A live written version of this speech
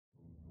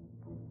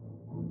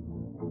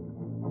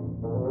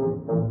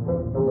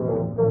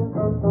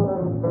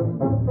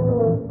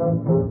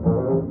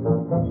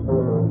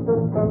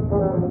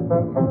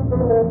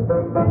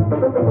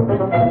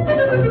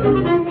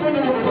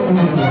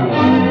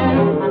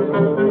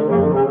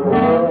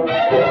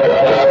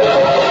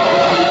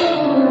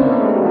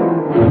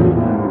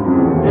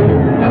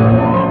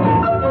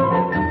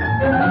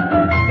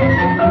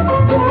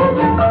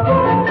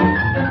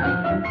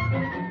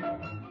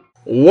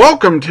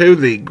Welcome to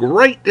the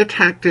Great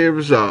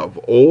Detectives of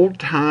Old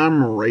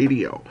Time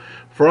Radio.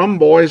 From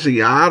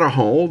Boise,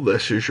 Idaho,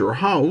 this is your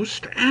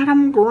host,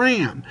 Adam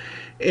Graham.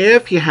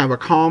 If you have a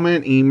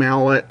comment,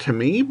 email it to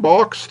me,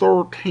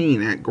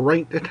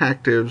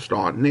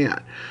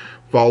 box13@greatdetectives.net.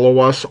 Follow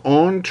us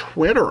on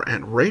Twitter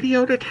at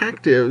Radio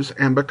Detectives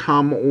and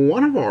become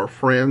one of our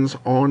friends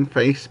on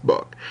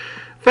Facebook.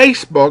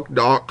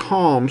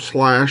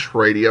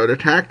 Facebook.com/Radio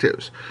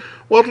Detectives.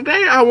 Well,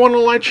 today I want to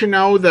let you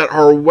know that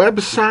our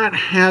website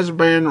has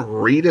been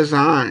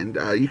redesigned.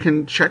 You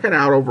can check it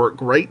out over at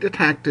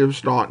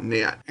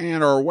greatdetectives.net.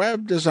 And our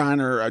web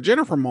designer,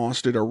 Jennifer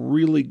Moss, did a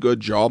really good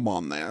job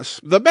on this.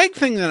 The big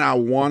thing that I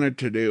wanted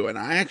to do, and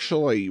I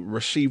actually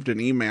received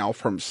an email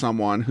from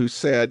someone who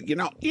said,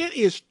 it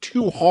is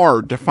too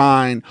hard to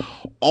find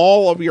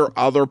all of your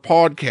other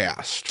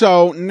podcasts.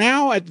 So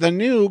now at the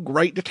new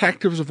Great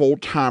Detectives of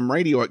Old Time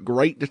Radio at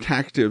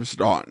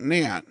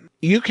greatdetectives.net,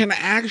 you can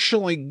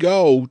actually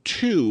go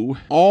to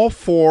all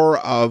four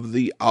of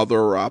the other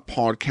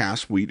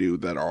podcasts we do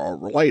that are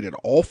related,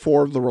 all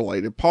four of the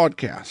related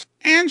podcasts.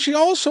 And she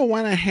also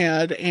went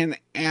ahead and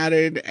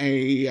added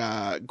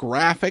a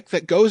graphic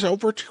that goes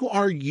over to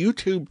our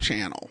YouTube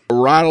channel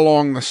right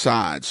along the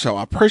side. So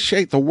I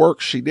appreciate the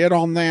work she did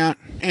on that.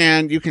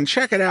 And you can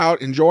check it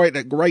out, enjoy it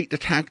at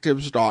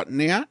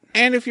greatdetectives.net.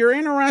 And if you're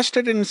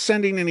interested in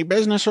sending any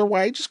business our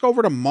way, just go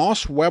over to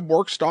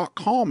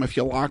mosswebworks.com if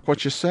you like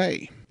what you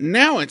see.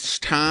 Now it's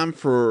time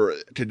for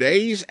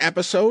today's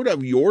episode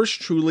of yours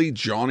truly,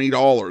 Johnny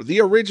Dollar.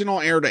 The original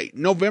air date,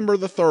 November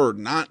the 3rd,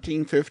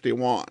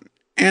 1951.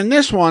 And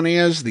this one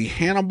is the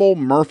Hannibal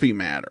Murphy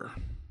matter.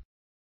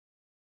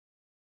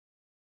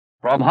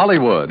 From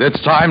Hollywood,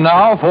 it's time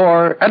now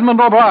for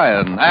Edmund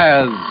O'Brien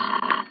as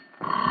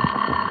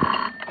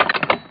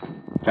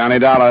Johnny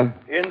Dollar.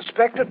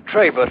 Inspector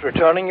Trabert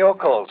returning your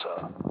call,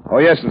 sir. Oh,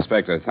 yes,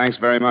 Inspector. Thanks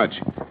very much.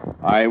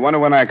 I wonder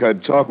when I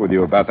could talk with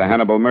you about the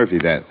Hannibal Murphy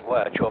death.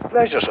 Why, at your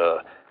pleasure,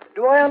 sir.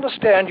 Do I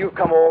understand you've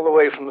come all the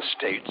way from the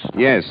States?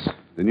 Yes.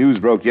 The news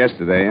broke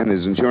yesterday, and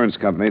his insurance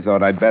company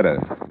thought I'd better.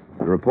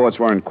 The reports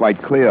weren't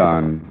quite clear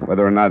on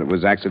whether or not it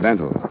was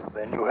accidental.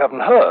 Then you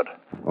haven't heard.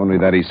 Only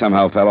that he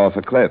somehow fell off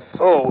a cliff.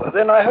 Oh,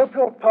 then I hope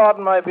you'll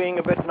pardon my being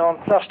a bit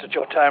nonplussed at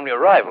your timely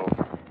arrival.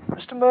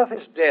 Mr.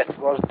 Murphy's death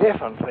was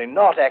definitely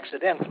not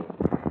accidental.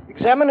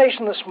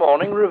 Examination this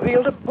morning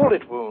revealed a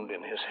bullet wound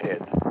in his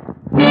head.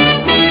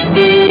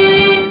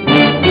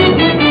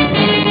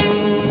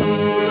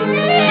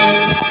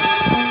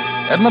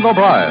 Edmund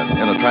O'Brien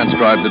in a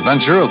transcribed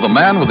adventure of the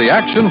man with the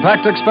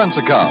action-packed expense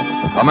account,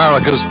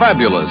 America's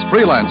fabulous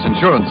freelance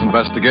insurance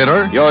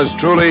investigator. Yours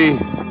truly,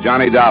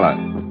 Johnny Dollar.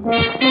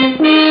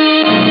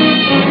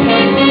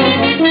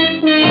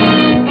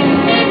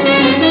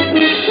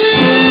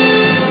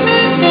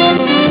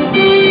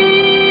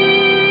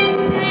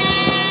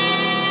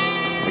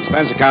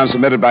 Expense account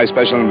submitted by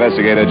Special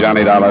Investigator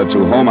Johnny Dollar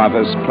to Home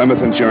Office,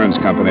 Plymouth Insurance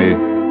Company,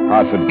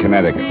 Hartford,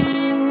 Connecticut.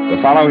 The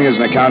following is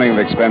an accounting of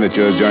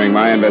expenditures during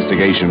my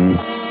investigation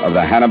of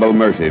the Hannibal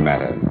Murphy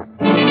matter.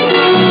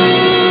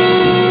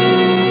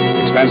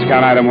 Expense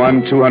account item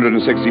 1,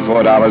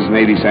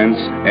 $264.80,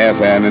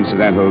 airfare and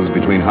incidentals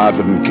between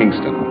Hartford and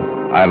Kingston,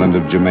 island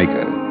of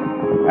Jamaica.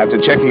 After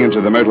checking into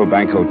the Myrtle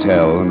Bank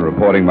Hotel and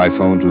reporting by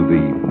phone to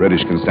the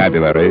British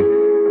Constabulary,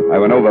 I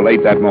went over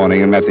late that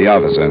morning and met the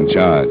officer in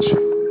charge.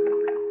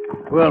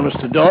 Well,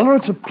 Mr. Dollar,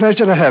 it's a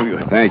pleasure to have you.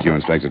 Thank you,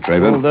 Inspector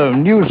Trabert. Although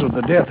news of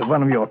the death of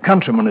one of your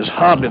countrymen is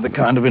hardly the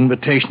kind of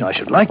invitation I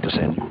should like to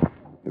send you.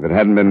 If it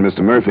hadn't been Mr.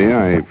 Murphy,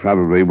 I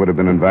probably would have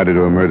been invited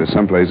to a murder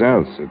someplace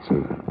else. It's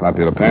a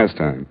popular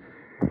pastime.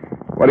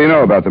 What do you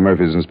know about the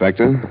Murphys,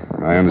 Inspector?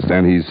 I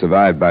understand he's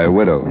survived by a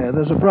widow. Yeah,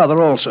 there's a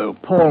brother also,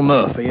 Paul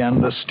Murphy,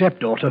 and a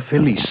stepdaughter,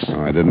 Felice.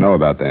 Oh, I didn't know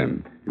about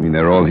them. You mean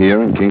they're all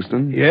here in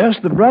Kingston? Yes,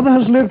 the brother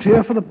has lived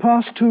here for the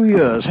past 2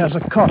 years, has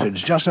a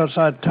cottage just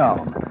outside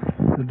town.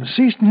 The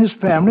deceased and his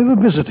family were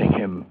visiting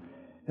him.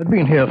 They'd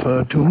been here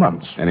for 2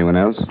 months. Anyone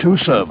else? 2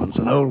 servants,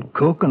 an old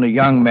cook and a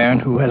young man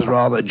who has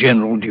rather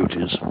general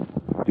duties.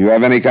 Do you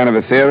have any kind of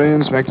a theory,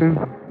 Inspector?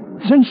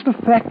 Since the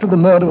fact of the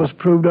murder was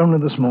proved only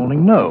this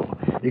morning, no.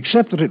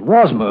 Except that it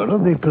was murder,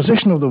 the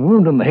position of the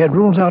wound on the head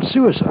rules out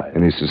suicide.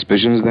 Any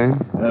suspicions, then?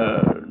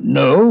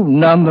 No,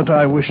 none that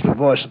I wish to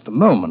voice at the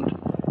moment.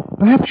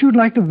 Perhaps you'd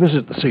like to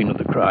visit the scene of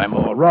the crime,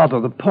 or rather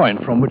the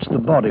point from which the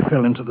body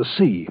fell into the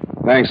sea.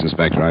 Thanks,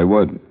 Inspector, I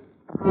would.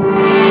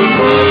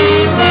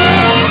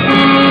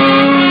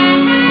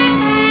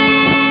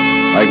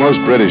 Like most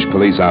British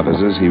police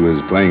officers, he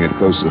was playing it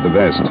close to the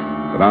vest.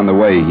 But on the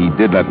way, he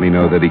did let me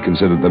know that he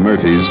considered the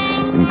Murphys,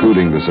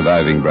 including the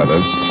surviving brother,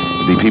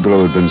 to be people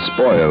who had been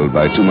spoiled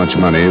by too much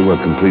money, were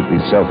completely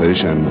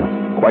selfish, and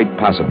quite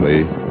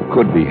possibly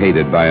could be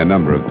hated by a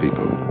number of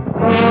people.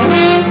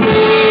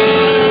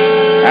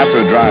 After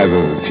a drive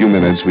of a few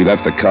minutes, we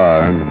left the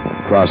car and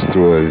crossed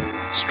through a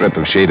strip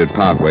of shaded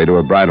parkway to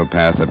a bridle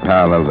path that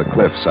paralleled the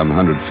cliff some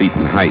 100 feet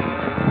in height.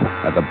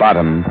 At the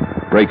bottom,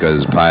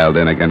 breakers piled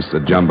in against a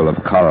jumble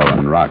of coral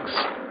and rocks.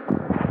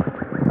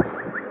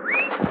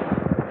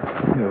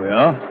 Here we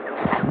are.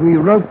 We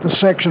wrote the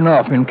section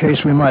off in case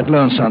we might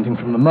learn something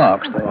from the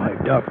marks, though I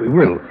doubt we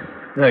will.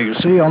 There, you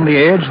see, on the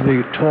edge,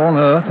 the torn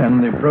earth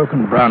and the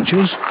broken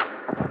branches.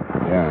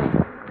 Yeah.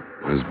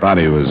 His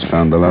body was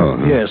found below.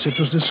 Huh? Yes, it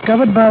was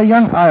discovered by a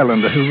young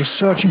islander who was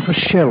searching for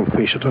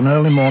shellfish at an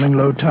early morning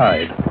low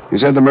tide. You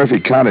said the Murphy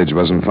cottage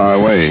wasn't far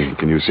away.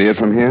 Can you see it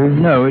from here?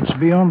 No, it's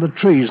beyond the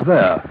trees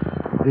there.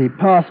 The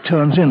path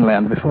turns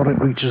inland before it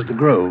reaches the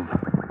grove.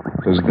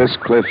 Does this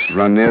cliff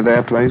run near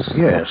their place?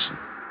 Yes.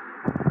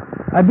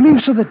 I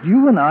believe so that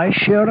you and I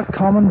share a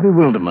common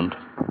bewilderment.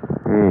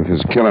 If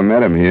his killer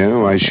met him here,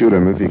 why shoot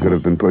him if he could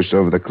have been pushed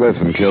over the cliff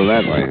and killed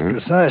that way, huh?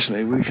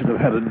 Precisely. We should have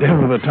had a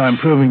devil of a time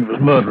proving it was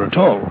murder at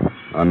all.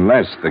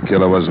 Unless the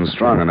killer wasn't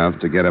strong enough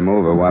to get him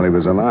over while he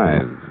was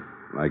alive.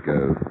 Like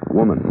a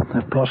woman.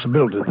 That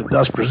possibility that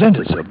does present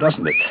itself,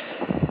 doesn't it?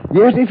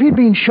 Yet, if he'd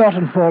been shot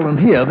and fallen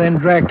here, then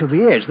dragged to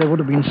the edge, there would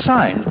have been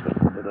signs,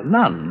 but there are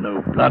none.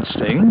 No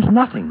bloodstains,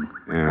 nothing.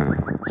 Yeah.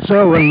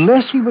 So,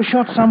 unless he was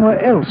shot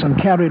somewhere else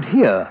and carried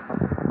here,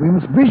 we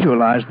must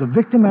visualize the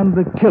victim and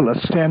the killer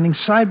standing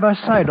side by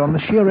side on the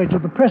sheer edge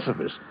of the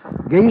precipice,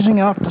 gazing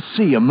out to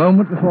sea a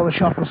moment before the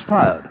shot was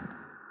fired.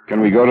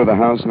 Can we go to the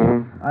house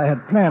now? I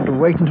had planned to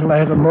wait until I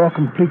had a more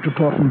complete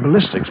report from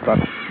ballistics, but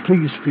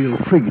please feel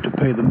free to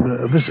pay them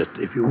a visit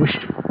if you wish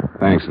to.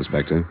 Thanks,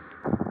 Inspector.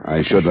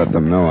 I should let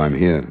them know I'm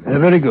here.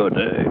 Very good.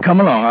 Come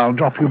along. I'll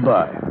drop you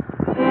by.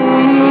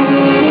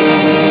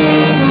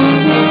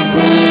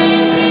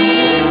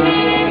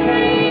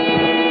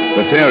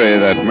 The theory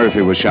that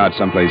Murphy was shot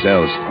someplace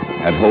else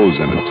had holes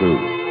in it, too.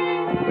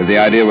 If the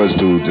idea was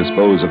to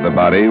dispose of the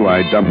body,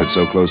 why dump it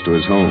so close to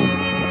his home?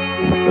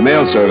 The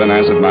mail servant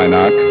answered my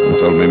knock and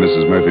told me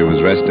Mrs. Murphy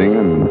was resting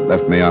and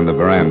left me on the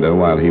veranda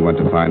while he went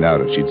to find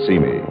out if she'd see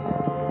me.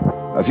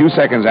 A few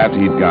seconds after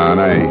he'd gone,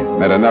 I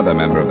met another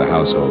member of the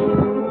household,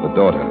 the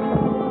daughter,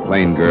 a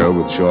plain girl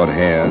with short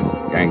hair,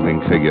 gangling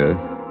figure,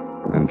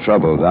 and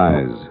troubled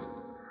eyes.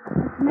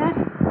 What's the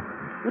matter?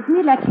 Wouldn't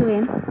he let you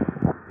in?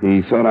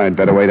 He thought I'd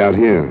better wait out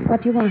here.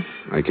 What do you want?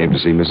 I came to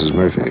see Mrs.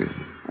 Murphy.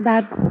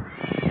 About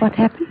what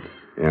happened?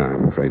 Yeah,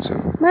 I'm afraid so.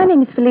 My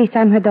name is Felice.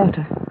 I'm her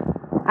daughter.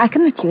 I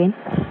can let you in.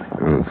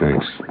 Oh,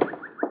 thanks.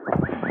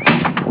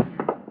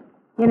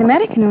 You're an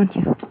American, aren't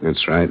you?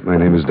 That's right. My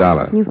name is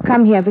Dollar. You've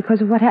come here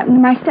because of what happened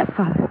to my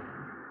stepfather.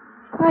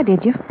 Why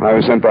did you? I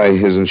was sent by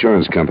his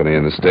insurance company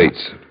in the States.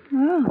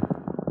 Oh,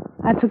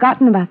 I'd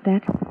forgotten about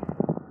that.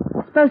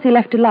 I suppose he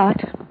left a lot.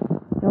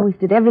 He always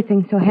did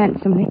everything so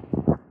handsomely.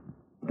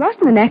 It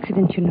wasn't an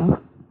accident, you know.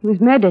 He was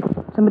murdered.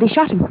 Somebody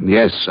shot him.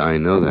 Yes, I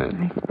know that.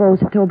 I suppose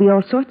that there'll be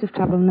all sorts of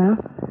trouble now.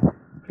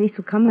 Police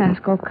will come and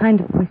ask all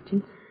kinds of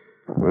questions.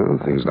 Well,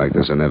 things like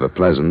this are never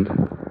pleasant.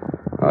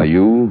 Are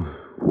you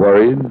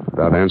worried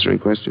about answering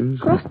questions?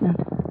 Of course not.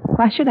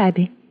 Why should I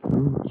be?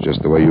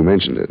 Just the way you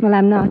mentioned it. Well,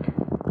 I'm not.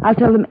 I'll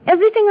tell them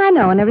everything I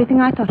know and everything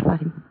I thought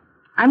about him.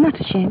 I'm not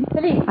ashamed.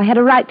 Felice. I had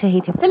a right to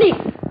hate him. Felice,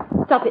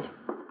 stop it.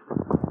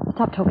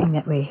 Stop talking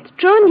that way. It's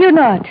true and you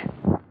know it.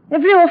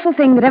 Every awful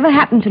thing that ever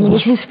happened to me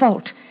is his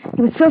fault.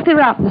 He was filthy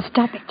rotten.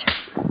 Stop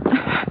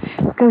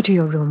it. Go to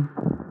your room.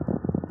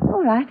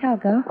 All right, I'll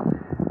go.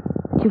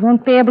 But you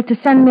won't be able to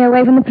send me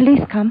away when the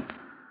police come.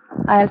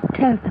 I'll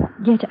tell them.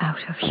 Get out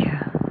of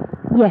here.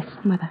 Yes,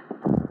 Mother.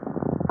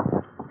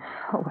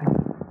 Oh,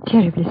 I'm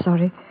terribly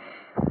sorry.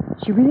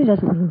 She really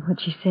doesn't mean what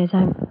she says.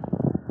 I'm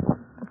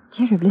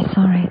terribly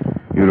sorry.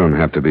 You don't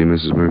have to be,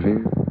 Mrs.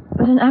 Murphy.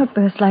 But an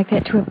outburst like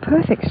that to a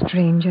perfect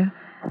stranger,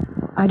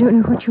 I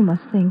don't know what you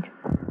must think.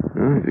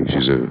 I think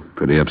she's a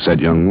pretty upset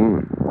young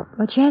woman.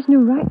 But she has no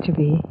right to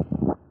be.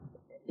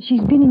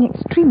 She's been an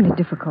extremely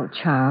difficult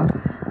child.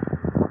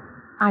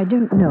 I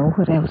don't know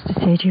what else to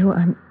say to you.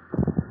 I'm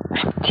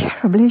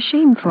terribly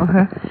ashamed for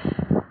her.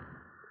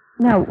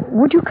 Now,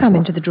 would you come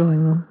into the drawing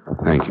room?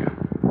 Thank you.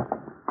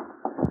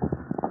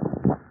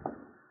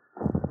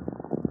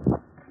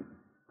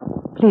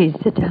 Please,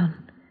 sit down.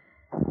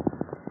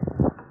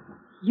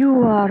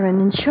 You are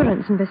an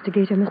insurance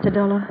investigator, Mr.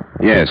 Dollar.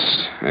 Yes,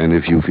 and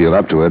if you feel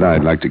up to it,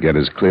 I'd like to get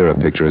as clear a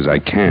picture as I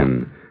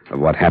can of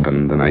what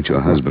happened the night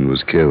your husband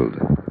was killed.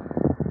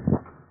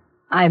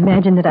 I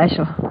imagine that I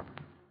shall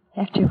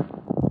have to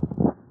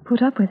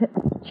put up with it,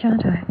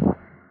 shan't I?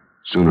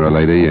 Sooner or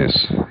later,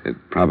 yes. It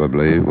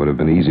probably would have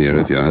been easier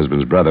if your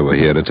husband's brother were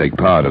here to take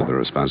part of the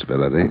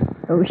responsibility.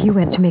 Oh, he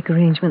went to make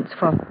arrangements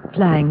for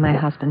flying my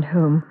husband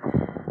home.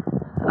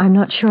 I'm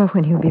not sure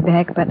when he'll be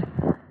back, but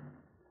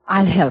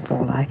I'll help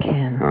all I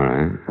can. All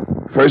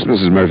right. First,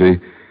 Mrs.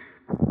 Murphy,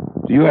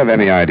 do you have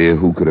any idea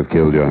who could have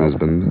killed your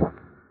husband?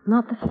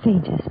 Not the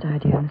faintest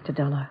idea, Mr.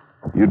 Dollar.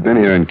 You'd been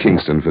here in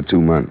Kingston for 2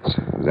 months.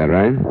 Is that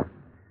right?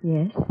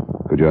 Yes.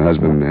 Could your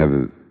husband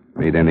have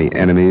made any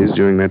enemies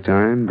during that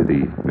time? Did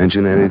he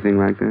mention anything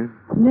like that?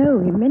 No,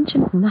 he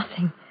mentioned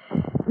nothing.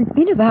 We've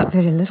been about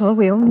very little.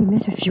 We only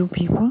met a few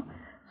people.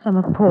 Some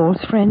of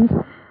Paul's friends.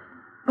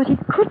 But he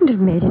couldn't have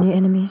made any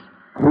enemies.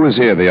 Who was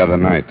here the other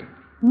night?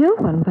 No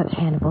one but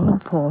Hannibal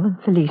and Paul and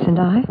Felice and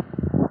I.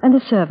 And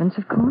the servants,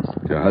 of course.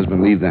 Did your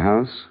husband leave the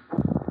house?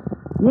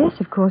 Yes,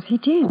 of course he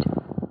did.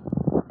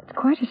 It's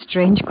quite a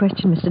strange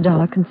question, Mr.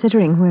 Dollar,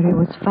 considering where he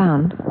was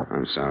found.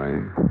 I'm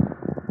sorry.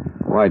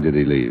 Why did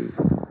he leave?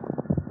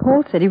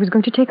 Paul said he was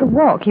going to take a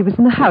walk. He was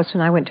in the house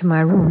when I went to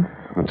my room.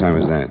 What time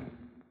was that?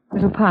 A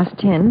little past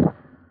 10.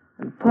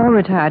 Paul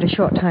retired a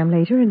short time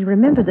later, and he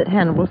remembered that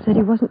Hannibal said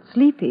he wasn't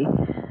sleepy.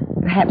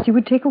 Perhaps he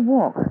would take a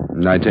walk.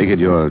 And I take it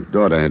your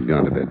daughter had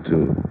gone to bed,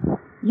 too.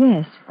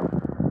 Yes.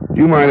 Do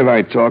you mind if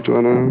I talk to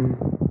her now?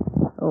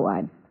 Oh,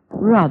 I'd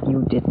rather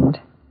you didn't.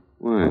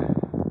 Why?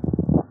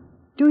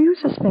 Do you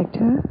suspect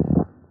her?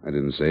 I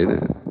didn't say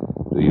that.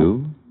 Do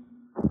you?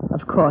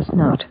 Of course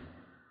not.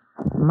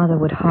 Mother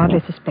would hardly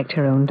suspect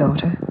her own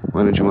daughter.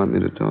 Why don't you want me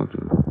to talk to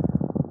her?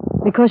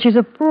 Because she's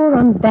a poor,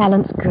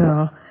 unbalanced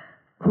girl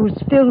who's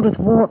filled with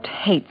warped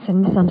hates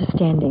and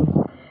misunderstandings.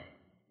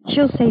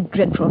 She'll say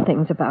dreadful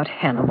things about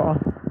Hannibal.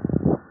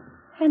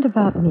 And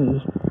about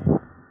me.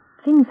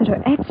 Things that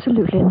are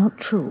absolutely not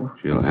true.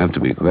 She'll have to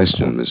be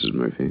questioned, Mrs.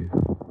 Murphy.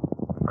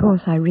 Of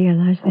course, I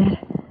realize that.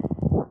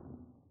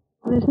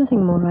 There's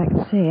nothing more I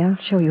can say. I'll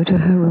show you to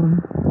her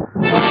room.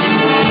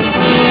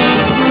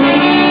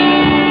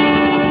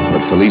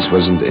 But Felice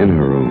wasn't in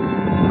her room.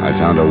 I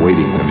found her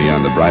waiting for me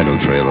on the bridle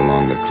trail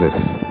along the cliff.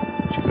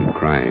 She'd been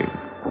crying.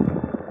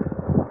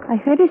 I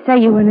heard you say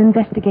you were an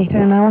investigator,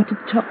 and I wanted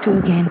to talk to you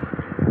again.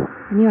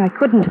 I knew I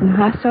couldn't in the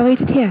house, so I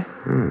waited here.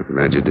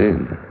 Glad you did.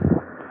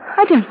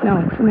 I don't know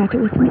what's the matter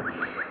with me.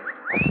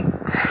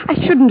 I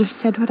shouldn't have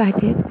said what I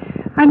did.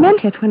 I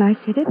meant it when I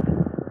said it.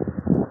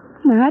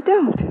 No, I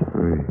don't.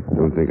 I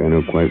don't think I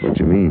know quite what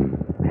you mean.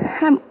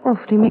 I'm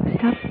awfully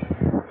mixed up.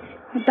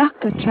 The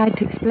doctor tried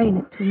to explain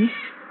it to me.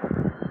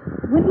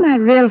 When my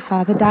real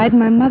father died,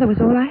 my mother was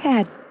all I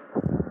had.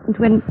 And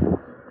when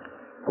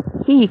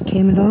he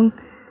came along,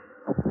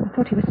 I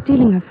thought he was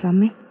stealing her from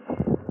me.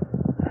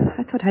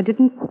 I thought I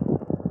didn't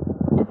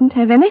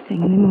have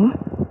anything anymore.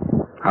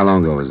 How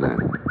long ago was that?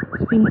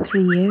 It's been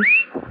 3 years.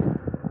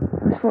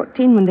 I was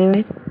 14 when they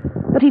were.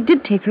 But he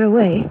did take her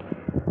away.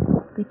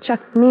 They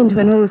chucked me into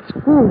an old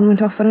school and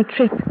went off on a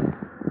trip.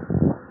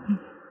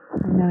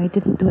 I know he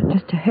didn't do it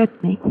just to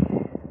hurt me.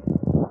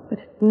 But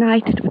at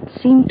night it would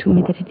seem to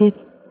me that he did.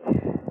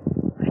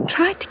 I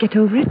tried to get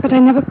over it, but I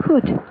never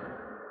could.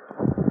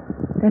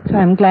 That's why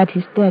I'm glad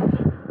he's dead.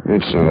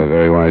 It's not a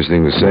very wise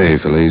thing to say,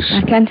 Felice.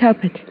 I can't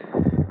help it.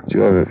 Do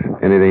you have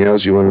anything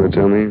else you wanted to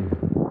tell me?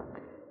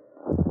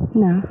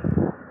 No.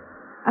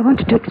 I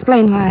wanted to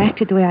explain why I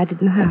acted the way I did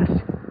in the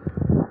house.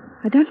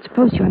 I don't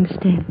suppose you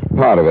understand.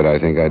 Part of it, I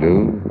think I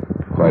do.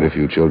 Quite a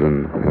few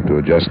children have to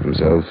adjust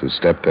themselves to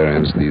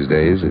step-parents these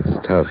days.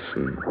 It's tough,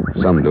 and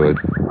some do it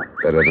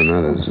better than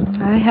others.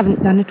 I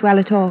haven't done it well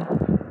at all.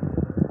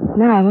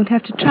 Now I won't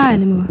have to try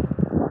anymore.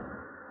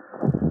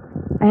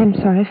 I am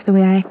sorry for the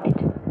way I acted.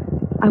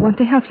 I want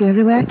to help you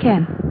every way I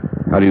can.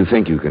 How do you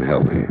think you can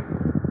help me?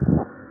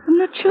 I'm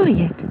not sure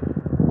yet.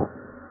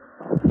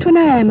 But when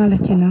I am, I'll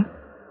let you know.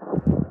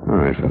 All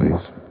right,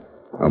 Felice.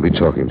 I'll be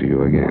talking to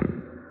you again.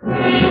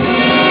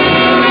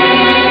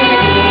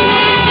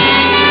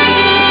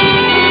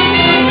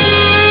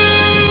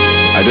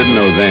 I didn't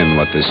know then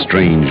what this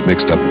strange,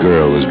 mixed-up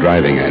girl was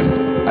driving at.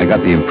 I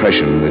got the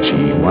impression that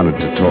she wanted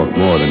to talk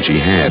more than she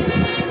had.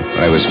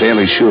 But I was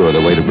fairly sure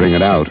the way to bring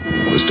it out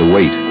was to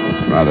wait,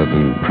 rather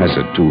than press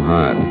it too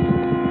hard.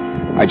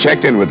 I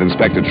checked in with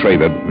Inspector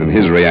Traybert, and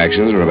his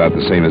reactions were about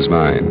the same as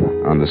mine.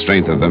 On the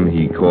strength of them,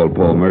 he called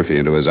Paul Murphy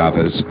into his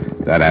office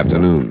that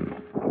afternoon.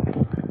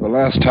 The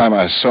last time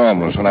I saw him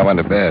was when I went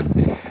to bed.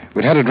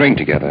 We'd had a drink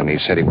together, and he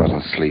said he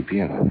wasn't sleepy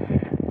and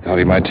thought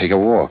he might take a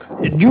walk.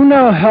 Do you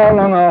know how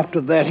long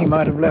after that he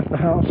might have left the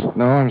house?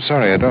 No, I'm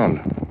sorry, I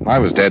don't. I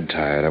was dead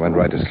tired. I went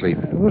right to sleep.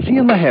 Was he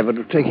in the habit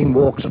of taking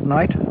walks at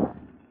night?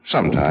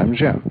 Sometimes,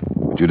 yeah.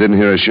 But you didn't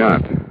hear a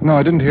shot. No,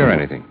 I didn't hear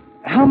anything.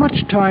 How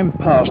much time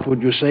passed,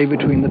 would you say,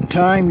 between the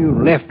time you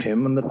left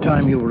him and the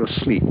time you were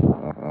asleep?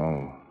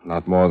 Oh,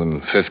 not more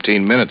than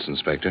 15 minutes,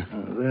 Inspector.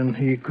 Then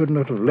he couldn't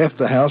have left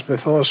the house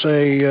before,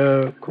 say,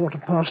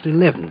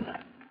 11:15.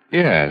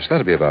 Yes,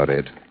 that'd be about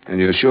it. And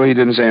you're sure he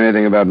didn't say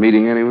anything about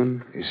meeting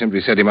anyone? He simply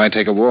said he might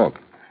take a walk.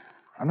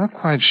 I'm not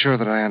quite sure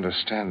that I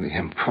understand the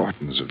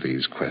importance of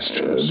these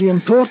questions. The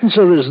importance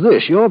of it is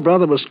this. Your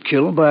brother was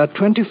killed by a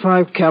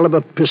 .25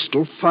 caliber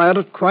pistol fired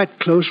at quite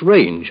close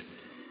range.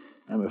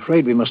 I'm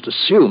afraid we must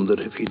assume that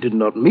if he did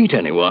not meet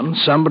anyone,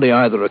 somebody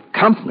either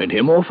accompanied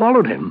him or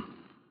followed him.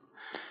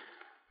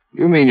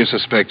 You mean you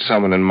suspect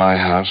someone in my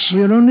house?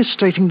 We're only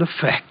stating the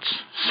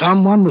facts.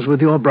 Someone was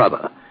with your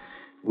brother.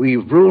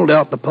 We've ruled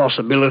out the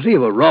possibility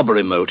of a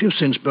robbery motive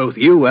since both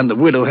you and the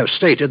widow have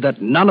stated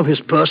that none of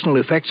his personal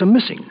effects are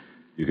missing.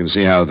 You can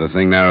see how the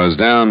thing narrows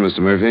down, Mr.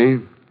 Murphy.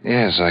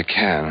 Yes, I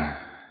can.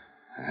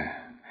 I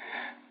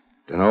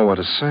don't know what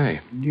to say.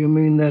 Do you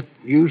mean that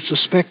you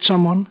suspect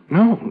someone?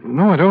 No,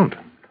 I don't.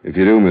 If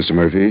you do, Mr.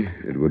 Murphy,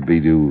 it would be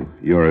to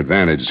your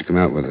advantage to come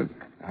out with it.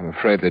 I'm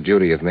afraid the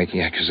duty of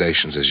making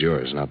accusations is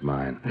yours, not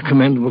mine. A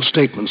commendable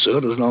statement, sir,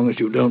 as long as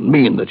you don't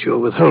mean that you're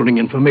withholding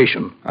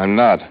information. I'm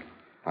not.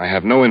 I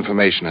have no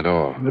information at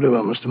all. Very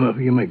well, Mr.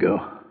 Murphy, you may go.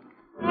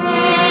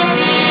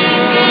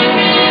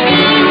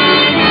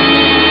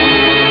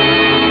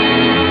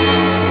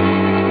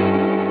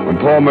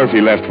 Paul Murphy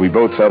left, we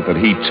both felt that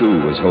he,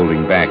 too, was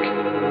holding back,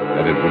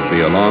 that it would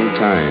be a long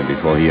time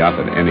before he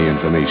offered any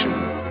information.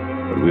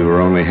 But we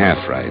were only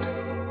half right.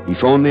 He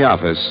phoned the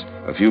office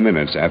a few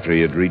minutes after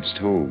he had reached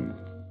home.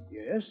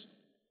 Yes?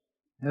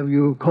 Have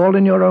you called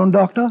in your own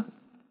doctor?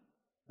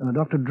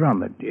 Dr.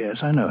 Drummond. Yes,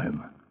 I know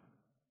him.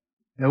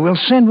 We'll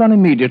send one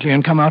immediately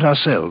and come out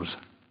ourselves.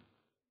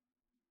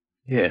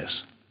 Yes,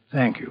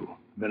 thank you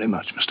very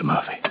much, Mr.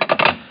 Murphy.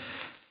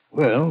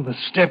 Well, the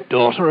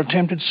stepdaughter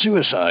attempted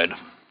suicide.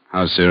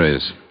 How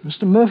serious?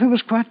 Mr. Murphy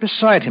was quite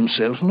beside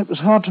himself, and it was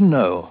hard to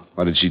know.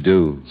 What did she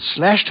do?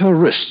 Slashed her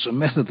wrists, a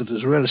method that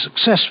is really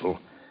successful.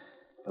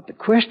 But the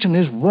question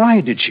is,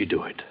 why did she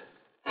do it?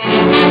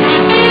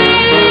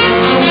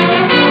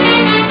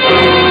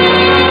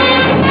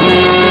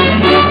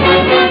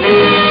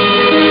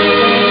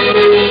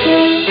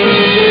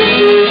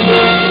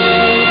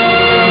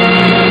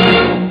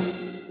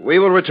 We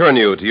will return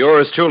you to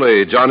yours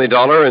truly, Johnny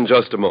Dollar, in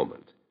just a moment.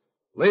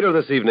 Later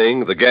this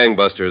evening, the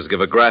gangbusters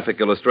give a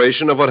graphic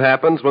illustration of what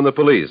happens when the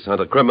police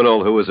hunt a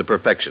criminal who is a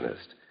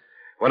perfectionist.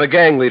 When a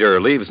gang leader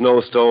leaves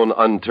no stone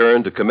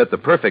unturned to commit the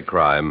perfect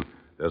crime,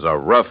 there's a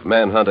rough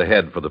manhunt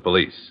ahead for the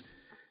police.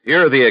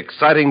 Here are the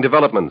exciting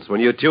developments when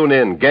you tune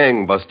in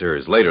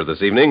Gangbusters later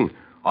this evening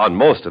on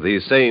most of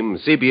these same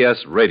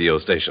CBS radio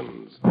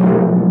stations.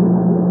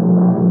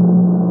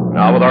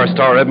 Now, with our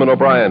star Edmund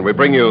O'Brien, we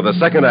bring you the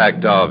second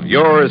act of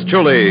yours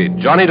truly,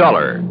 Johnny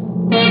Dollar.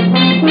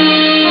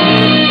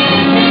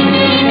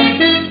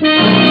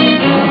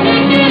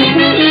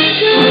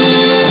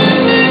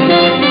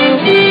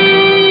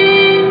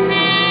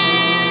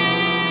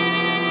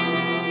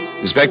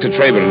 Inspector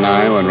Traybert and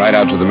I went right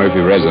out to the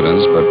Murphy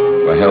residence, but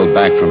were held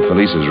back from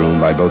Felice's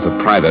room by both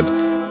a private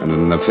and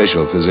an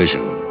official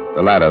physician.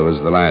 The latter was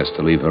the last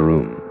to leave her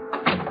room.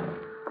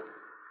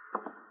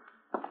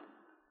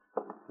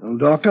 Well,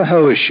 Doctor,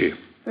 how is she?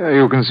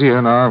 You can see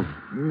her now.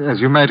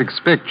 As you might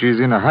expect, she's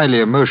in a highly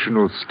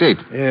emotional state.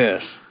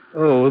 Yes.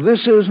 Oh,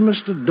 this is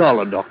Mr.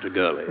 Dollar, Dr.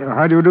 Gurley.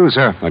 How do you do,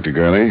 sir? Dr.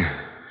 Gurley,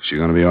 she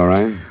going to be all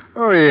right?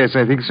 Oh, yes,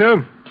 I think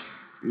so.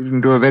 You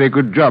didn't do a very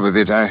good job of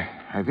it.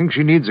 I think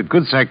she needs a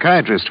good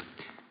psychiatrist.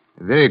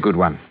 A very good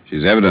one.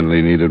 She's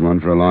evidently needed one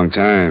for a long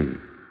time.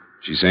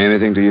 She say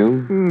anything to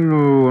you?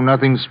 No,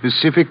 nothing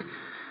specific.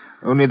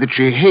 Only that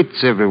she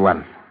hates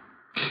everyone.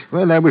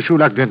 Well, I wish you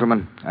luck,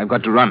 gentlemen. I've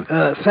got to run.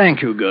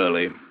 Thank you,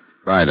 Gurley.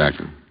 Bye,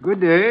 Doctor. Good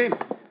day.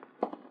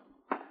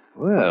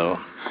 Well.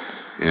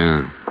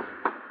 Yeah.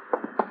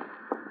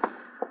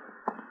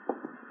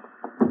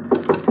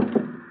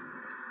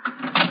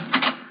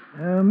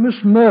 Miss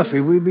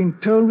Murphy, we've been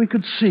told we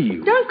could see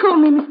you. Don't call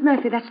me Miss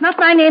Murphy. That's not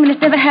my name, and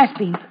it never has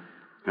been.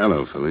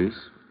 Hello, Felice.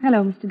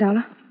 Hello, Mr.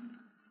 Dollar.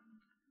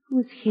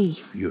 Who's he?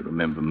 You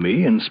remember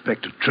me,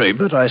 Inspector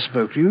Traybert. I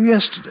spoke to you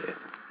yesterday.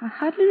 I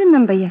hardly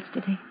remember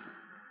yesterday.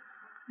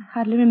 I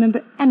hardly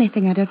remember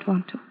anything I don't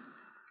want to.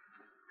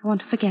 I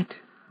want to forget.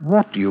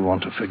 What do you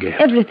want to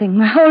forget? Everything.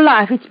 My whole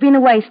life. It's been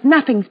a waste.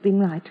 Nothing's been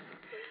right.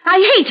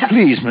 I hate her.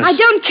 Please, miss. I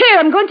don't care.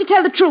 I'm going to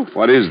tell the truth.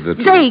 What is the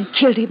truth? They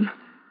killed him.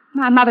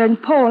 My mother and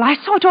Paul. I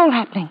saw it all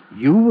happening.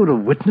 You were a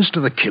witness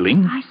to the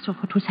killing? I saw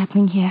what was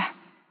happening here.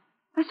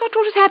 I saw what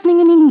was happening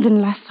in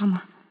England last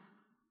summer.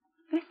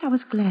 First, I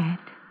was glad.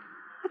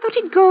 I thought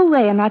he'd go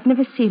away and I'd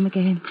never see him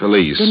again.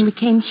 Felice. Then we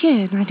came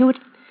here, and I knew it.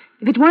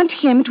 If it weren't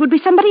him, it would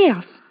be somebody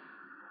else.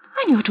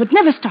 I knew it would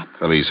never stop.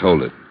 Felice,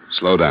 hold it.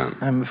 Slow down.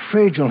 I'm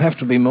afraid you'll have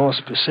to be more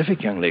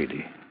specific, young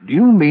lady. Do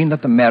you mean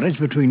that the marriage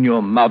between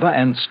your mother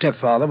and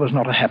stepfather was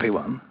not a happy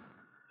one?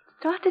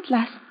 It started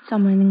last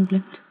summer in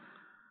England.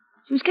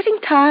 She was getting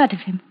tired of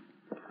him.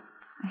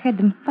 I heard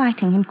them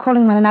fighting and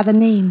calling one another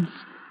names.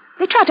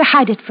 They tried to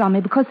hide it from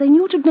me because they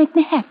knew it would make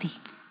me happy.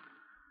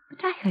 But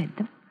I heard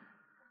them.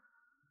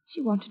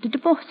 She wanted to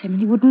divorce him,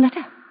 and he wouldn't let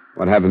her.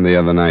 What happened the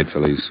other night,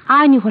 Felice?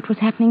 I knew what was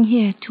happening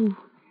here, too.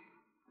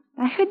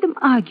 I heard them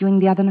arguing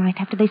the other night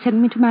after they sent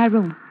me to my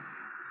room.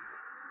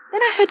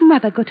 Then I heard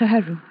Mother go to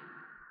her room.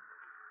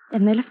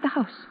 Then they left the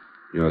house.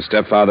 Your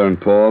stepfather and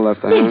Paul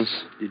left the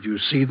house? Did you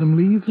see them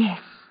leave?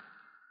 Yes.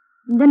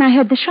 And then I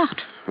heard the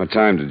shot. What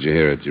time did you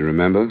hear it? Do you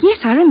remember? Yes,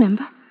 I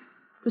remember.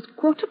 It was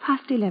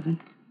 11:15.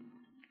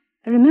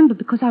 I remember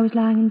because I was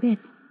lying in bed,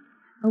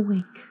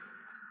 awake.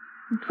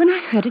 And when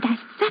I heard it, I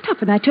sat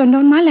up and I turned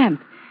on my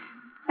lamp.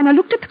 And I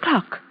looked at the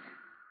clock.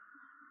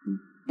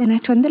 Then I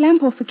turned the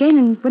lamp off again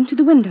and went to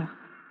the window.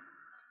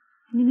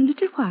 And in a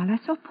little while, I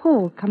saw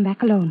Paul come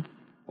back alone.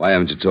 Why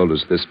haven't you told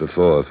us this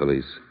before,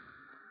 Felice?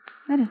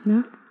 I don't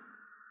know.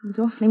 I was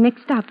awfully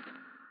mixed up.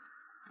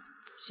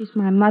 She's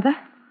my mother.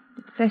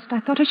 At first, I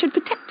thought I should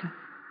protect her.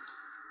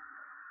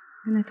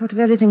 And I thought of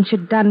everything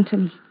she'd done to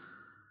me.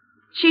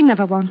 She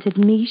never wanted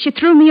me. She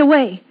threw me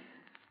away.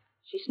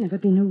 She's never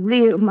been a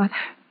real mother.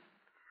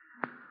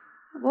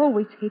 I've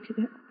always hated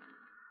her.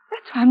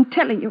 That's why I'm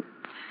telling you.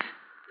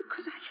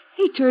 Because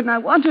I hate her and I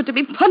want her to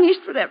be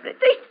punished for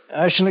everything.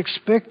 I shall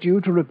expect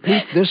you to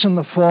repeat this in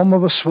the form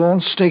of a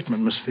sworn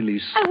statement, Miss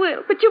Felice. I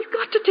will, but you've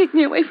got to take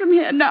me away from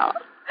here now.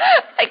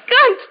 I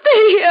can't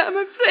stay here, I'm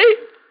afraid.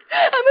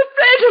 I'm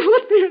afraid of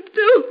what they'll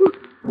do.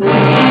 The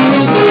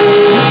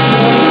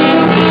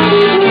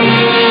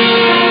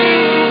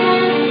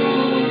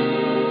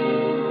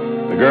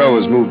girl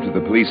was moved to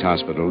the police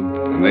hospital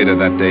and later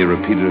that day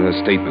repeated her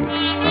statement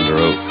under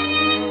oath.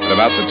 At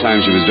about the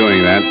time she was doing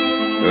that,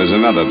 there was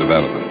another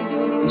development.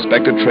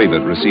 Inspector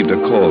Trabert received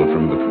a call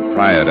from the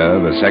proprietor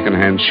of a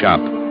second-hand shop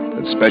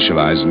that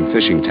specialized in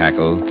fishing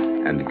tackle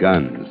and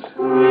guns.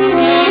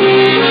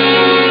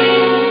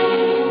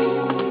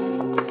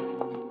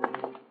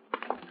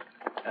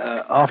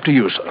 After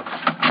you, sir.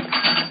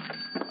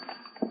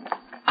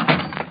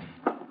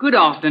 Good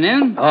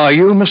afternoon. Are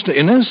you Mr.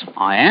 Innes?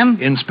 I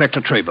am. Inspector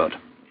Trabert.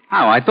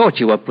 Oh, I thought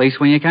you were police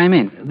when you came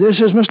in. This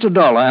is Mr.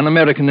 Dollar, an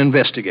American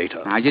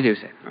investigator. How'd you do,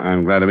 sir?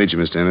 I'm glad to meet you,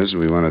 Mr. Innes.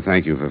 We want to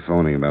thank you for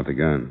phoning about the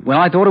gun. Well,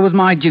 I thought it was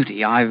my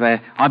duty.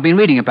 I've been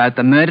reading about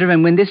the murder,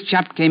 and when this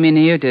chap came in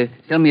here to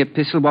sell me a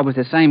pistol what was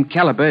the same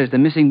caliber as the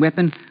missing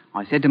weapon,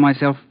 I said to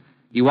myself,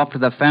 you up to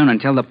the phone and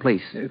tell the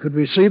police. Could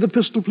we see the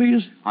pistol,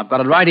 please? I've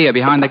got it right here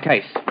behind the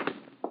case.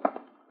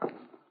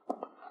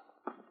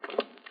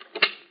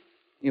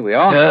 Here we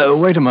are.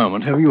 Wait a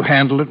moment. Have you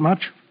handled it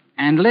much?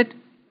 Handled it?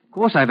 Of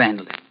course I've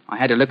handled it. I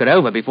had to look it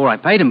over before I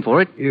paid him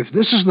for it. If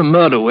this is the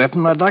murder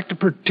weapon, I'd like to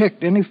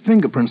protect any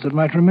fingerprints that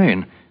might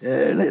remain.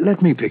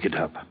 Let me pick it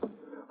up.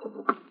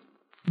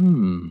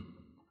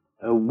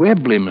 A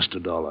Webley, Mr.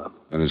 Dollar.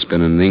 And it's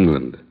been in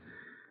England.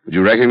 Would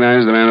you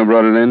recognize the man who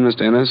brought it in,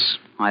 Mr. Innes?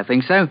 I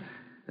think so.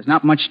 There's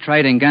not much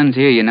trade in guns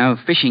here, you know.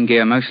 Fishing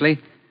gear,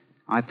 mostly.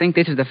 I think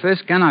this is the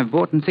first gun I've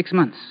bought in 6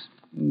 months.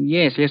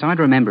 Yes, I'd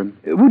remember him.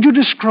 Would you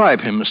describe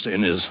him, Mr.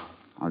 Innes?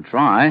 I'll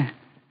try.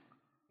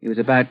 He was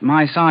about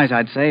my size,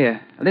 I'd say. A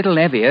little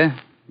heavier.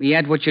 He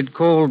had what you'd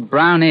call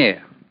brown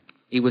hair.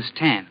 He was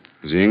tan.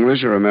 Is he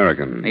English or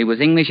American? He was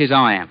English as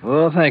I am.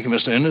 Well, thank you,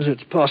 Mr. Innes.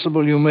 It's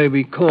possible you may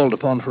be called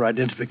upon for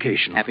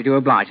identification. Happy to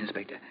oblige,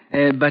 Inspector.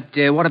 But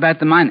what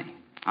about the money?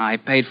 I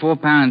paid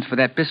 £4 for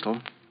that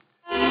pistol.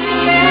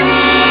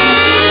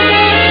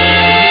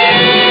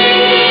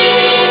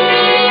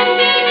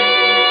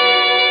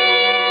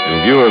 In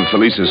view of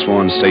Felice's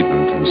sworn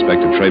statement,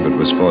 Inspector Trabert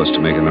was forced to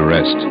make an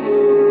arrest.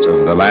 So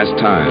for the last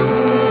time,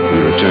 he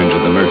returned to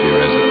the Murphy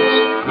residence.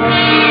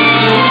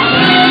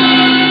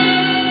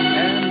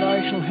 And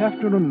I shall have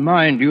to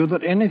remind you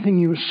that anything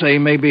you say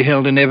may be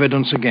held in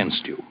evidence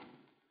against you.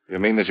 You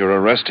mean that you're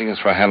arresting us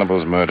for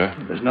Hannibal's murder?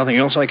 There's nothing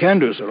else I can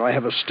do, sir. I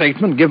have a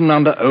statement given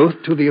under oath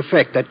to the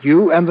effect that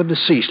you and the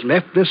deceased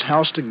left this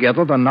house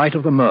together the night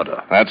of the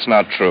murder. That's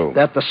not true.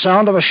 That the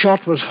sound of a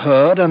shot was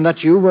heard and that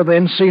you were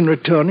then seen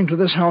returning to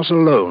this house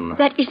alone.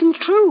 That isn't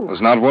true.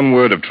 There's not one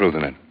word of truth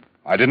in it.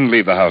 I didn't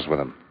leave the house with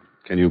him.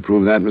 Can you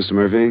prove that, Mr.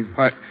 Murphy?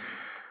 Why,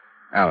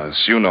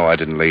 Alice, you know I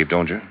didn't leave,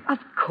 don't you? Of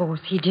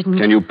course he didn't.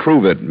 Can you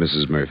prove it,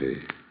 Mrs.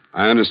 Murphy?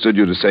 I understood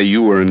you to say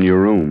you were in your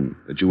room,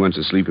 that you went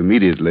to sleep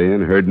immediately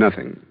and heard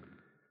nothing.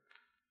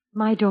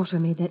 My daughter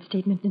made that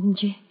statement, didn't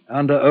she?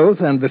 Under oath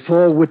and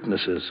before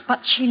witnesses.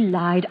 But she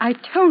lied. I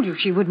told you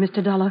she would,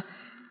 Mr. Dollar.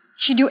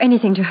 She'd do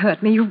anything to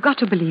hurt me. You've got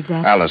to believe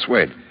that. Alice,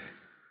 wait.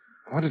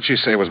 What did she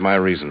say was my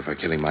reason for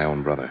killing my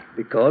own brother?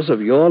 Because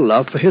of your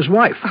love for his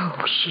wife.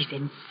 Oh, she's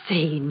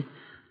insane.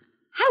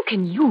 How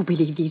can you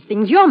believe these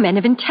things? You're men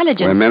of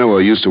intelligence. We're men who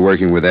are used to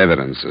working with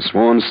evidence. A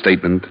sworn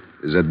statement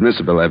is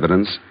admissible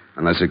evidence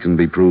unless it can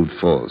be proved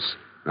false.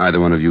 Neither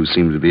one of you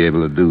seem to be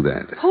able to do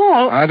that.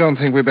 Paul! I don't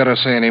think we better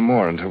say any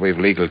more until we've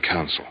legal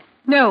counsel.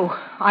 No,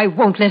 I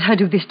won't let her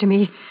do this to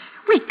me.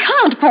 We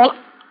can't, Paul.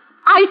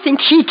 I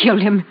think she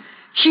killed him.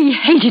 She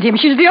hated him.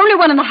 She's the only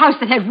one in the house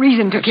that had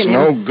reason to kill him.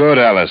 No good,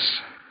 Alice.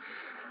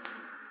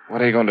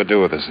 What are you going to do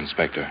with this,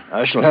 Inspector?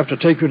 I shall have to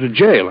take you to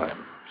jail. I'm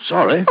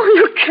sorry. Oh,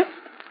 you can't.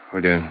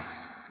 Will you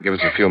give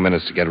us a few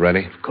minutes to get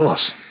ready? Of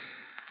course.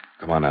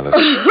 Come on, Alice.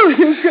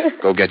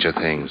 Go get your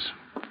things.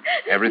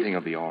 Everything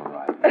will be all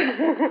right.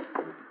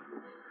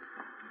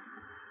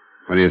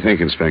 What do you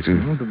think, Inspector?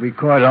 Well, to be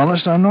quite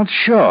honest, I'm not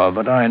sure,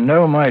 but I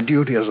know my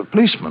duty as a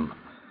policeman.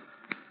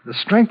 The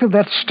strength of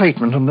that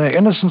statement and their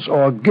innocence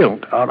or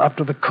guilt are up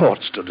to the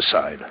courts to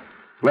decide.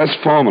 Less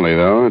formally,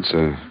 though, it's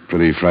a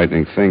pretty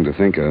frightening thing to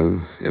think of.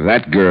 If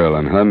that girl,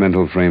 in her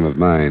mental frame of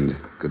mind,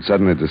 could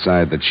suddenly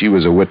decide that she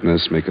was a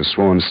witness, make a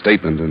sworn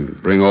statement,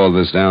 and bring all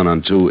this down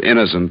on two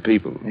innocent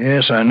people.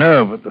 Yes, I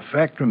know, but the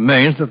fact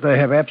remains that they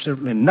have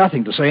absolutely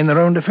nothing to say in their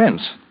own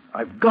defense.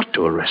 I've got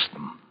to arrest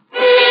them.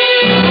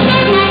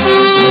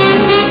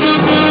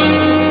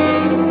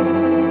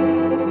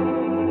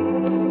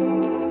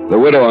 The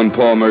widow and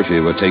Paul Murphy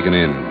were taken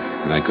in,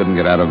 and I couldn't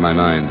get out of my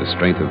mind the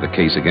strength of the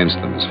case against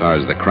them as far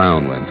as the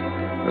Crown went.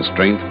 A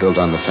strength built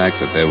on the fact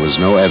that there was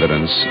no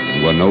evidence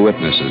and were no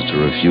witnesses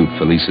to refute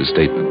Felice's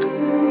statement.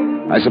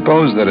 I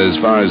suppose that as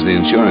far as the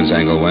insurance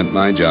angle went,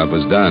 my job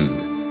was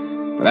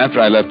done. But after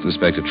I left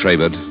Inspector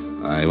Trabert,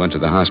 I went to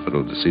the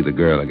hospital to see the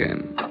girl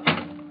again.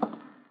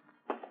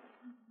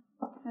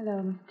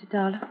 Hello, Mr.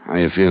 Dollar. How are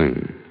you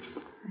feeling?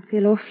 I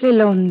feel awfully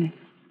lonely.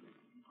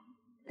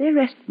 They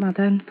rest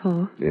Mother and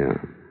Paul. Yeah.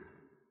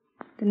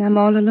 Then I'm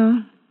all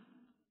alone.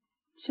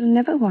 She'll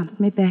never want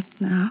me back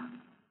now,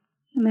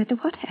 no matter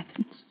what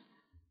happens.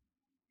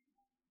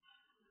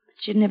 But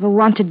She never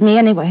wanted me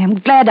anyway. I'm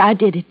glad I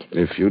did it.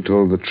 If you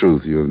told the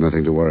truth, you have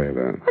nothing to worry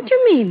about. What do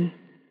you mean?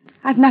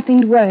 I've nothing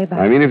to worry about.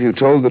 I mean, if you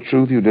told the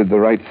truth, you did the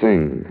right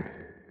thing.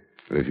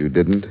 But if you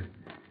didn't,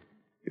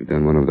 you've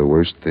done one of the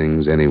worst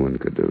things anyone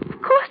could do.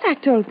 Of course I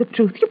told the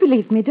truth. You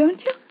believe me,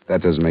 don't you?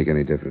 That doesn't make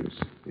any difference.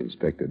 The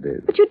inspector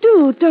did. But you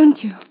do,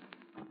 don't you?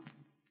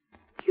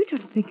 You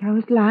don't think I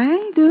was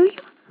lying, do you?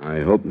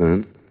 I hope not.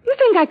 You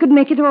think I could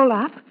make it all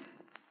up?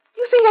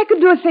 You think I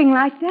could do a thing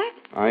like that?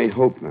 I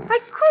hope not. I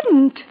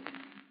couldn't.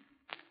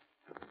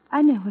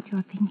 I know what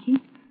you're thinking.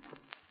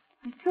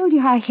 I told you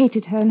how I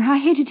hated her and how I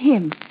hated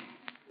him.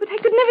 But I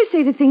could never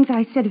say the things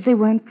I said if they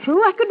weren't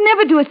true. I could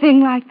never do a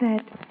thing like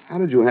that. How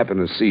did you happen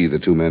to see the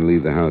two men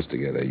leave the house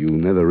together? You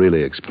never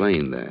really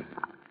explained that.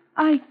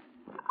 I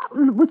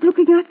was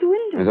looking out the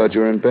window. I thought you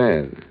were in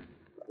bed.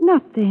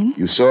 Not then.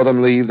 You saw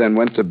them leave, then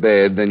went to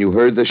bed, then you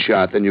heard the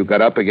shot, then you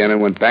got up again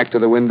and went back to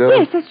the window?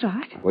 Yes, that's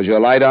right. Was your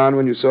light on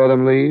when you saw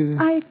them leave?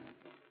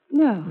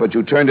 No. But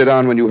you turned it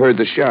on when you heard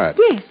the shot?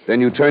 Yes. Then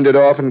you turned it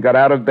off and got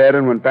out of bed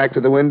and went back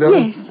to the window?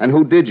 Yes. And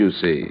who did you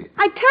see?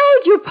 I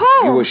told you,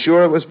 Paul. You were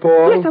sure it was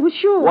Paul? Yes, I was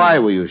sure. Why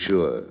were you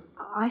sure?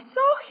 I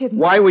saw him.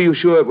 Why were you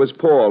sure it was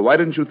Paul? Why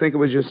didn't you think it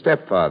was your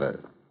stepfather?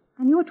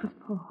 I knew it was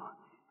Paul.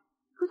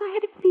 Because I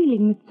had a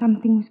feeling that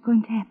something was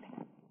going to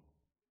happen.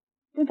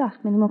 Don't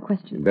ask me any more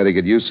questions. You better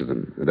get used to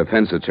them. The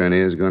defense attorney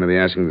is going to be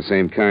asking the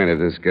same kind if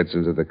this gets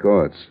into the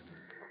courts.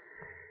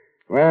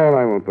 Well,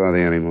 I won't bother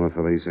you anymore,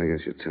 Felice. I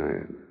guess you're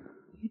tired.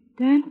 You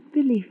don't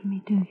believe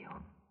me, do you?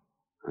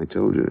 I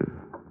told you.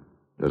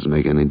 Doesn't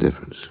make any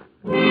difference.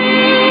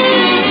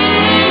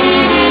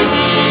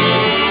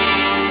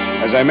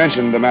 As I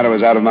mentioned, the matter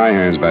was out of my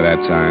hands by that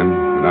time,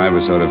 and I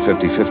was sort of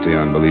 50-50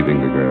 on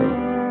believing the girl.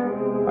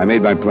 I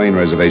made my plane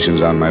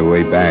reservations on my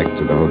way back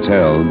to the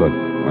hotel, but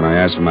when I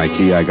asked for my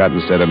key, I got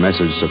instead a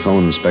message to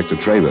phone Inspector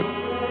Trabert.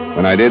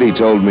 When I did, he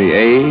told me,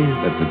 A,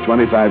 that the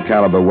 .25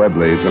 caliber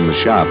Webley from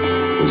the shop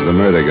was the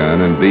murder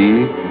gun, and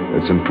B,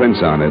 that some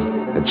prints on it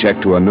had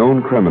checked to a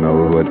known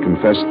criminal who had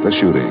confessed the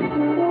shooting.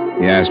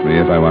 He asked me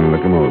if I wanted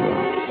to come over.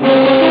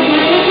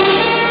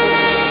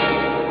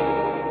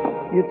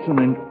 It's an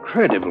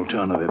incredible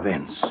turn of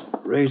events.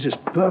 Raises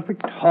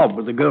perfect hob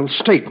with the girl's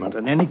statement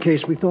in any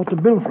case we thought to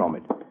build from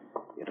it.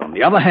 Yet on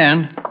the other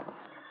hand...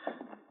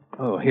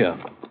 Oh, here.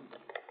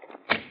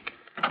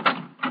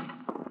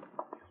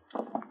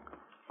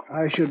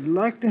 I should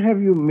like to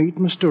have you meet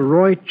Mr.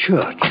 Roy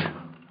Church.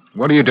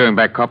 What are you doing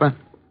back, Copper?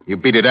 You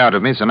beat it out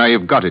of me, so now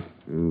you've got it.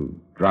 You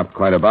dropped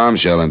quite a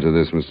bombshell into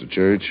this, Mr.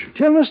 Church.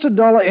 Tell Mr.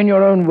 Dollar in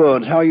your own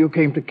words how you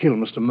came to kill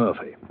Mr.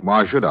 Murphy.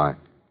 Why should I?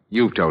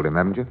 You've told him,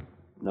 haven't you?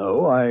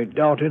 No, I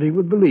doubted he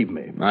would believe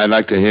me. I'd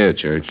like to hear,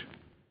 Church.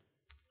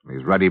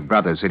 His ruddy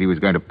brother said he was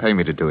going to pay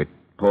me to do it.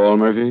 Paul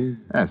Murphy?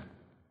 Yes.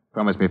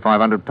 Promised me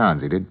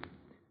 £500, he did.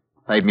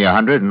 Paid me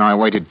 100, and I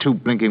waited 2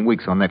 blinking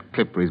weeks on that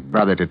cliff for his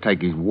brother to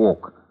take his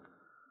walk.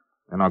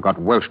 Then I got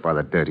welched by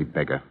the dirty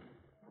beggar.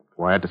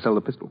 So I had to sell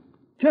the pistol.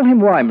 Tell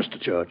him why, Mr.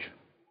 Church.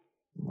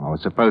 I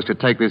was supposed to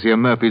take this here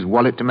Murphy's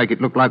wallet to make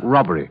it look like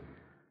robbery.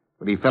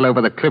 But he fell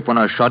over the cliff when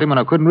I shot him, and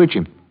I couldn't reach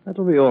him.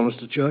 That'll be all,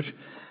 Mr. Church.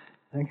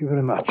 Thank you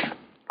very much.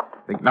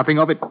 Think nothing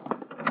of it.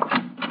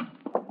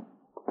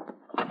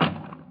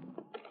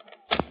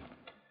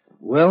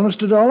 Well,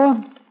 Mr. Dollar?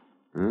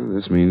 Well,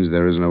 this means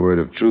there isn't a word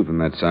of truth in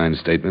that signed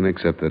statement,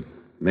 except that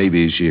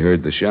maybe she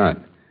heard the shot.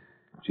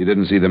 She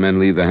didn't see the men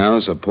leave the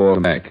house or Paul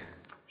back.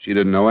 She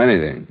didn't know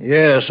anything.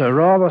 Yes, a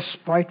rather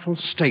spiteful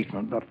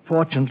statement, but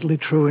fortunately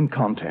true in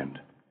content.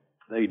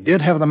 They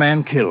did have the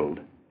man killed.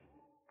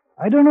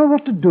 I don't know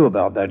what to do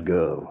about that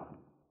girl.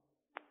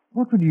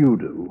 What would you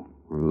do?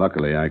 Well,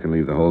 luckily, I can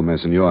leave the whole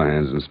mess in your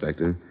hands,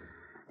 Inspector.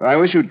 But I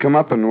wish you'd come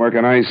up and work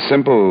a nice,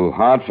 simple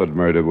Hartford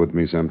murder with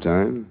me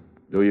sometime.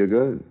 Do you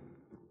good.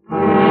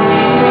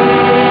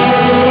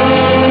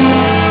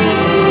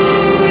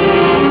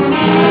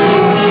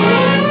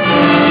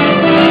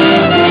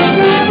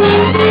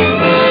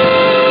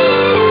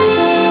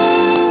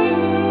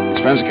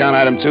 Expense account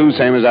item 2,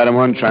 same as item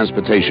 1,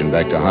 transportation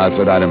back to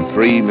Hartford. Item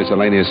 3,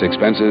 miscellaneous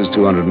expenses,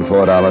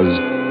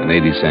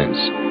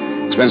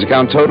 $204.80. Expense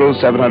account total,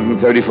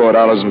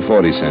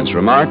 $734.40.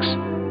 Remarks?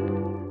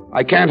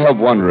 I can't help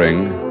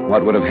wondering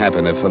what would have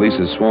happened if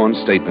Felice's sworn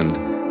statement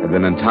had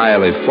been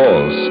entirely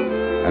false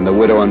and the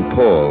widow and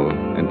Paul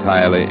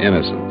entirely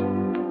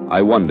innocent.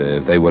 I wonder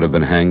if they would have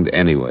been hanged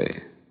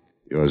anyway.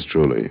 Yours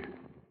truly,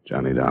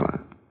 Johnny Dollar.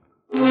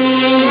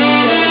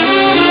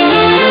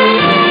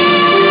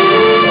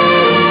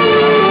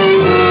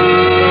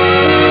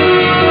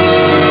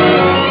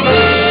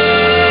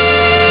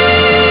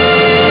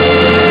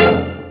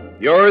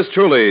 Yours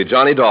truly,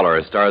 Johnny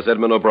Dollar, stars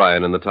Edmund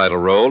O'Brien in the title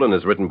role and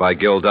is written by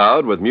Gil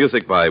Dowd with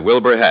music by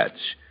Wilbur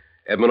Hatch.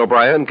 Edmund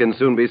O'Brien can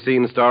soon be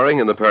seen starring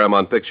in the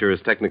Paramount Pictures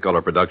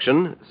Technicolor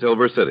production,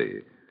 Silver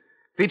City.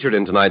 Featured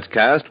in tonight's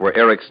cast were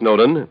Eric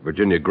Snowden,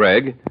 Virginia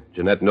Gregg,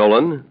 Jeanette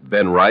Nolan,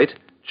 Ben Wright,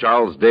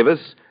 Charles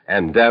Davis,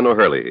 and Dan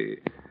O'Hurley.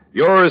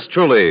 Yours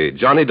truly,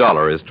 Johnny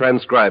Dollar, is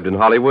transcribed in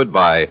Hollywood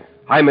by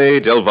Jaime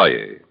Del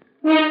Valle.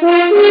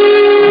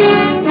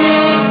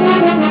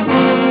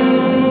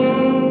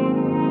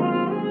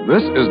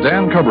 This is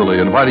Dan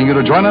Cubberly inviting you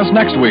to join us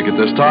next week at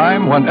this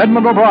time when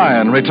Edmund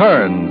O'Brien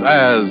returns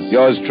as...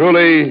 Yours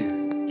truly,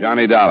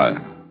 Johnny Dollar.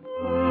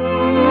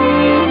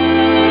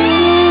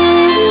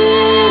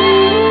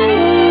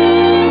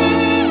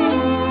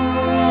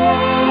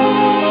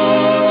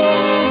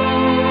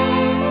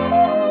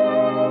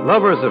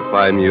 Lovers of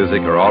fine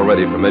music are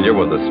already familiar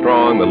with the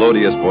strong,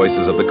 melodious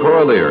voices of the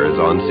Choraleers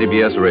on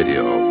CBS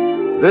Radio.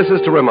 This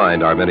is to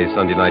remind our many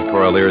Sunday night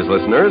Choraleers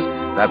listeners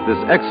that this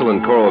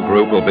excellent choral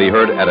group will be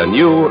heard at a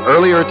new,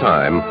 earlier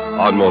time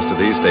on most of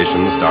these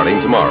stations starting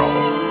tomorrow.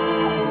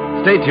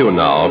 Stay tuned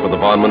now for the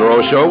Vaughn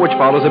Monroe Show, which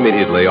follows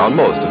immediately on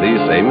most of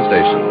these same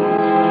stations.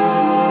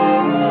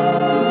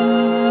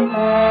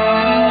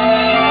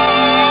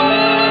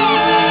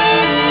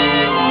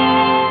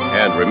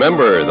 And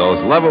remember, those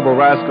lovable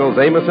rascals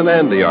Amos and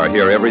Andy are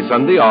here every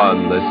Sunday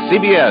on the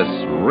CBS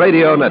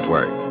Radio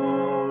Network.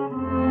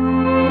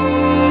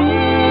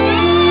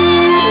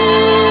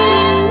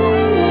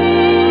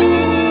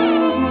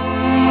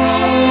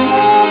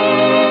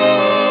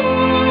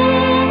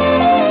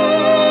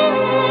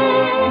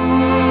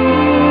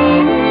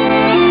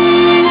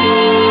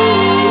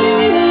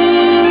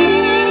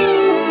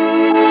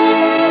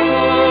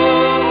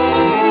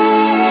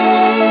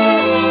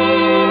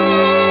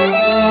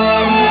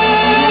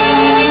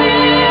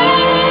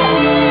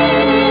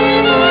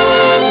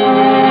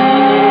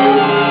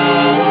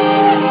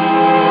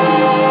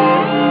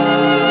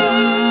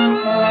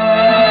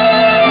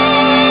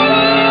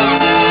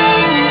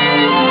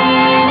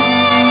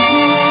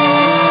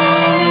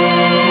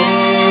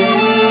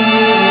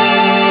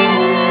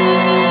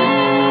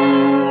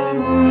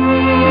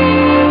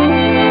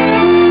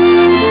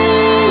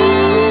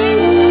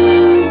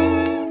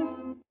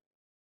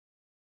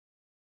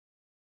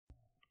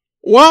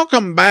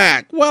 Welcome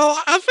back. Well,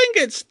 I think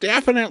it's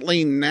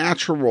definitely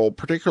natural,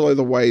 particularly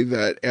the way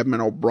that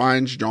Edmund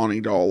O'Brien's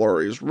Johnny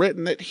Dollar is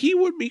written, that he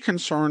would be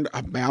concerned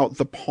about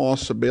the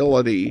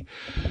possibility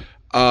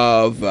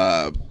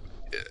of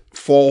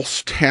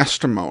false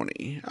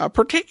testimony,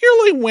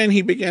 particularly when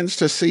he begins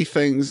to see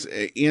things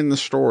in the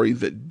story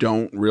that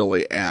don't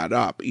really add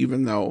up,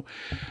 even though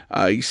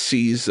he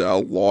sees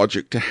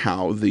logic to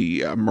how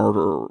the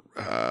murder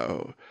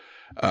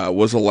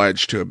was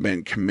alleged to have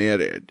been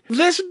committed.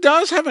 This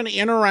does have an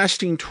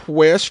interesting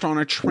twist on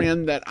a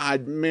trend that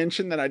I'd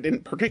mentioned that I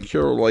didn't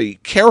particularly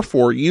care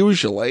for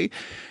usually,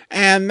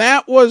 and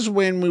that was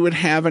when we would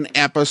have an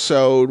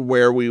episode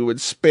where we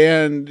would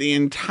spend the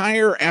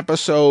entire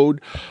episode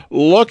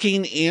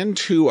looking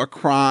into a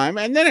crime,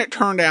 and then it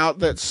turned out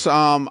that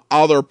some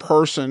other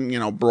person,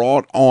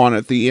 brought on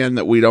at the end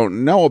that we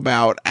don't know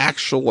about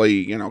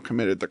actually,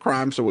 committed the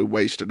crime, so we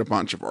wasted a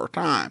bunch of our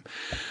time.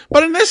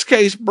 But in this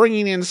case,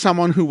 bringing in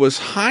someone who was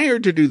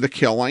hired to do the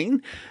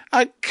killing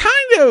kind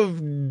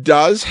of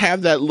does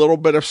have that little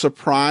bit of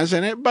surprise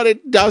in it, but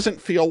it doesn't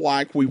feel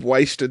like we've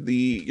wasted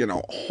the,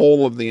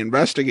 whole of the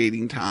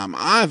investigating time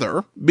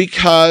either,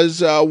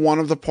 because one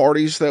of the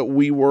parties that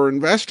we were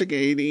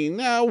investigating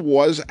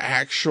was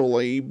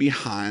actually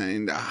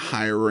behind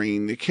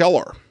hiring the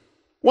killer.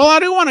 Well, I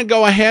do want to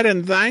go ahead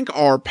and thank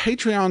our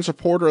Patreon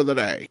supporter of the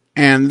day.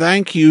 And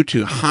thank you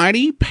to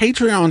Heidi,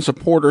 Patreon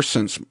supporter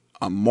since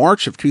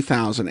March of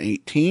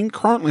 2018,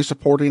 currently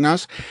supporting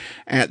us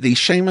at the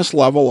Seamus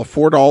level of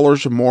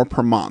 $4 or more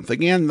per month.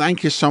 Again,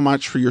 thank you so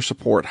much for your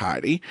support,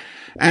 Heidi.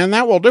 And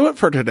that will do it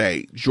for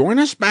today. Join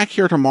us back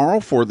here tomorrow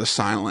for The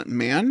Silent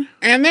Men.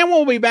 And then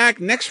we'll be back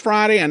next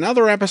Friday,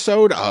 another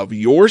episode of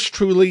yours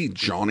truly,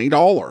 Johnny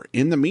Dollar.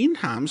 In the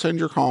meantime, send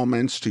your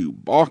comments to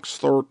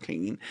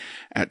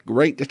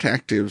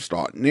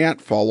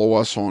box13@greatdetectives.net. Follow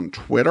us on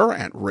Twitter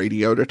at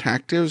Radio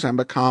Detectives and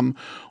become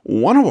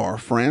one of our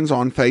friends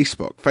on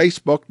Facebook,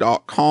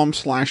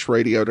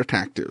 facebook.com/Radio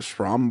Detectives.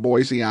 From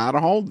Boise,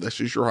 Idaho, this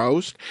is your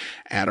host,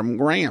 Adam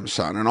Graham,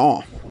 signing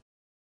off.